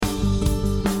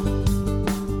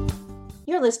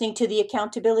You're listening to the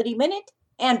Accountability Minute.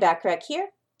 Ann Bachrach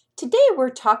here. Today we're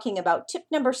talking about tip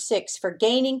number 6 for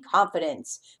gaining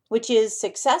confidence, which is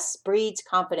success breeds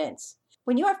confidence.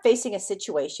 When you are facing a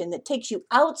situation that takes you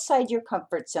outside your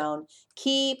comfort zone,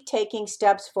 keep taking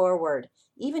steps forward.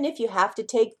 Even if you have to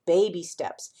take baby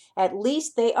steps, at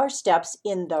least they are steps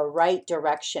in the right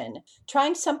direction.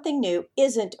 Trying something new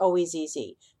isn't always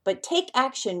easy, but take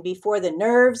action before the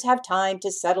nerves have time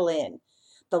to settle in.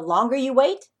 The longer you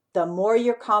wait, the more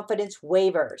your confidence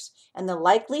wavers, and the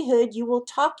likelihood you will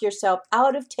talk yourself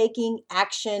out of taking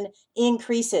action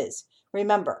increases.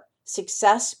 Remember,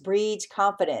 success breeds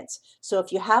confidence. So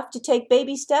if you have to take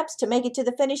baby steps to make it to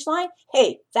the finish line,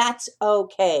 hey, that's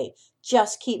okay.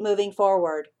 Just keep moving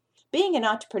forward. Being an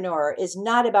entrepreneur is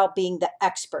not about being the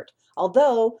expert,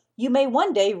 although you may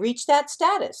one day reach that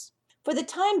status. For the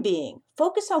time being,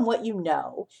 focus on what you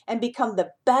know and become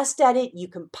the best at it you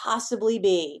can possibly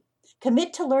be.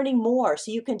 Commit to learning more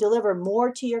so you can deliver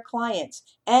more to your clients,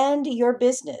 and your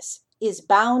business is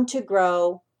bound to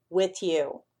grow with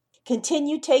you.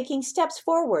 Continue taking steps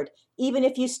forward, even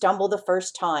if you stumble the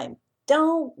first time.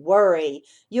 Don't worry,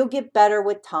 you'll get better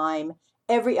with time.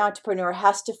 Every entrepreneur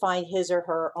has to find his or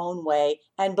her own way,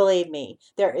 and believe me,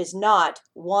 there is not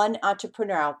one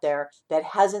entrepreneur out there that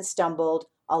hasn't stumbled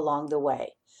along the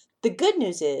way. The good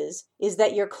news is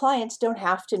that your clients don't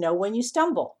have to know when you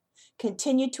stumble.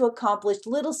 Continue to accomplish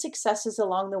little successes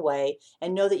along the way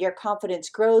and know that your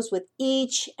confidence grows with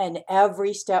each and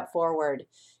every step forward.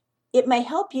 It may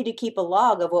help you to keep a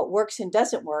log of what works and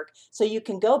doesn't work so you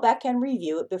can go back and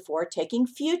review it before taking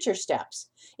future steps.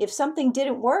 If something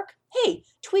didn't work, hey,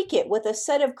 tweak it with a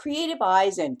set of creative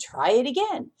eyes and try it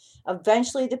again.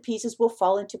 Eventually the pieces will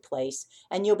fall into place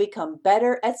and you'll become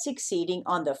better at succeeding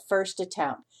on the first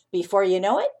attempt. Before you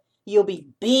know it, you'll be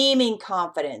beaming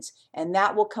confidence, and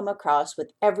that will come across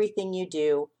with everything you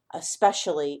do,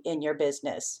 especially in your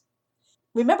business.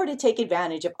 Remember to take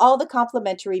advantage of all the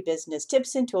complimentary business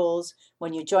tips and tools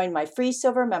when you join my free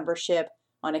silver membership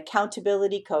on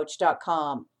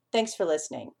accountabilitycoach.com. Thanks for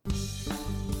listening.